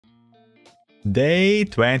Day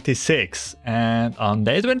 26, and on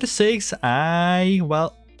day 26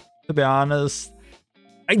 well, to be honest,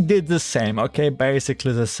 I did the same, okay,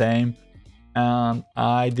 basically the same, and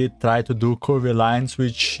I did try to do curvy lines,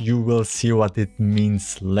 which you will see what it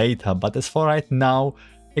means later. But as for right now,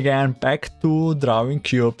 again, back to drawing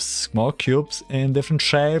cubes, small cubes in different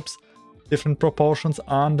shapes, different proportions,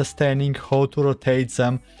 understanding how to rotate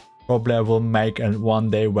them. Probably I will make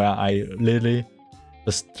one day where I literally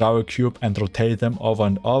just draw a cube and rotate them over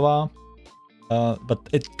and over. But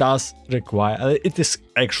it does require, it is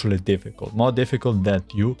actually difficult, more difficult than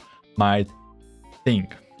you might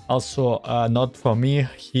think. Also, not for me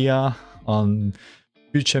here on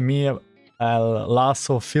future me, a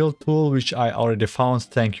lasso fill tool, which I already found.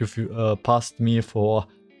 Thank you past me for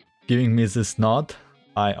giving me this node.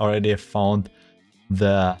 I already found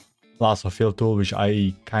the lasso fill tool, which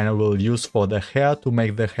I kind of will use for the hair to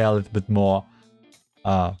make the hair a little bit more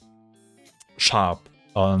sharp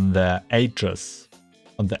on the edges,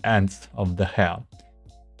 on the ends of the hair.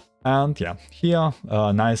 And yeah, here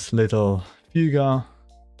a nice little figure,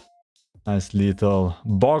 nice little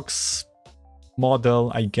box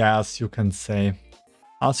model, I guess you can say.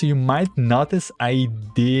 Also, you might notice I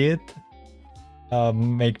did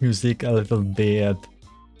make music a little bit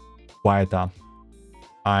quieter.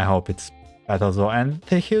 I hope it's better though. And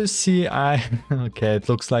here you see okay, it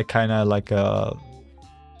looks like kind of like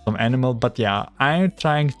some animal, but yeah, I'm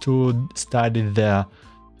trying to study the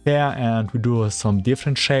hair and we do some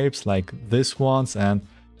different shapes like this ones and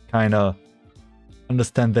kind of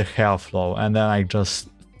understand the hair flow, and then I just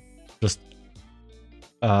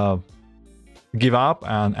give up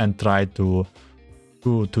and try to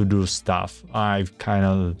do stuff. I've kind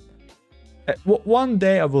of one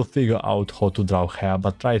day I will figure out how to draw hair,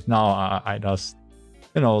 but right now I just,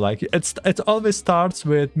 you know, like it always starts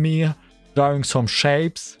with me drawing some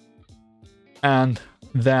shapes, and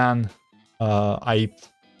then I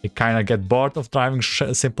kind of get bored of drawing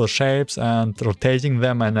simple shapes and rotating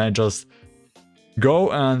them, and I just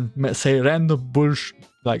go and say random bullshit,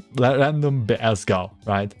 like random BS go,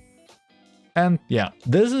 right? And yeah,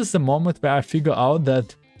 this is the moment where I figure out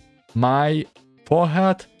that my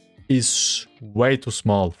forehead is way too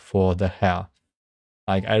small for the hair.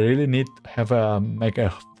 Like I really need to have make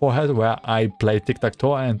a forehead where I play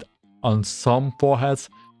tic-tac-toe, and on some foreheads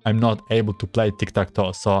I'm not able to play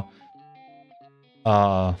tic-tac-toe. So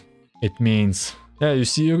it means, yeah, you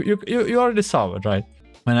see, you already saw it, right?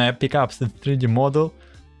 When I pick up the 3D model,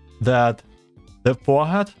 that the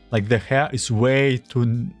forehead, like the hair, is way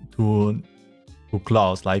too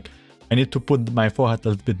close. Like I need to put my forehead a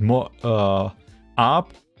little bit more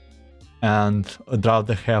up and draw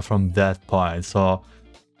the hair from that point. So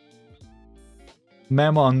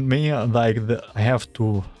memo on me, like I have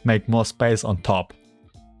to make more space on top.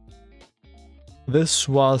 This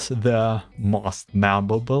was the most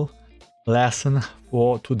memorable lesson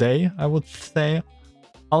for today, I would say.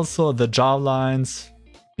 Also the jaw lines,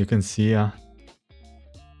 you can see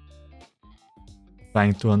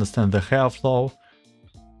trying to understand the hair flow.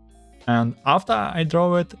 And after I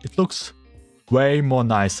draw it, it looks way more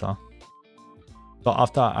nicer. So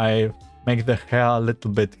after I make the hair a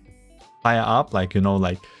little bit higher up, like, you know,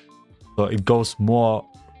 like, so it goes more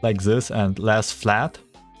like this and less flat,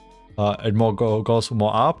 it goes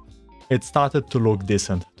more up, it started to look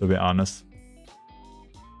decent, to be honest.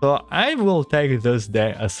 So I will take this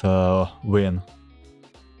day as a win.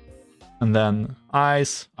 And then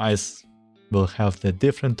eyes will have the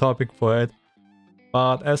different topic for it.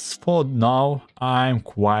 But as for now, I'm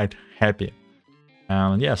quite happy.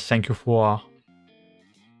 And yes, thank you for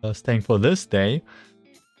staying for this day.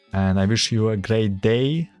 And I wish you a great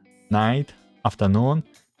day, night, afternoon,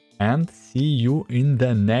 and see you in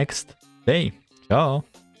the next day. Ciao.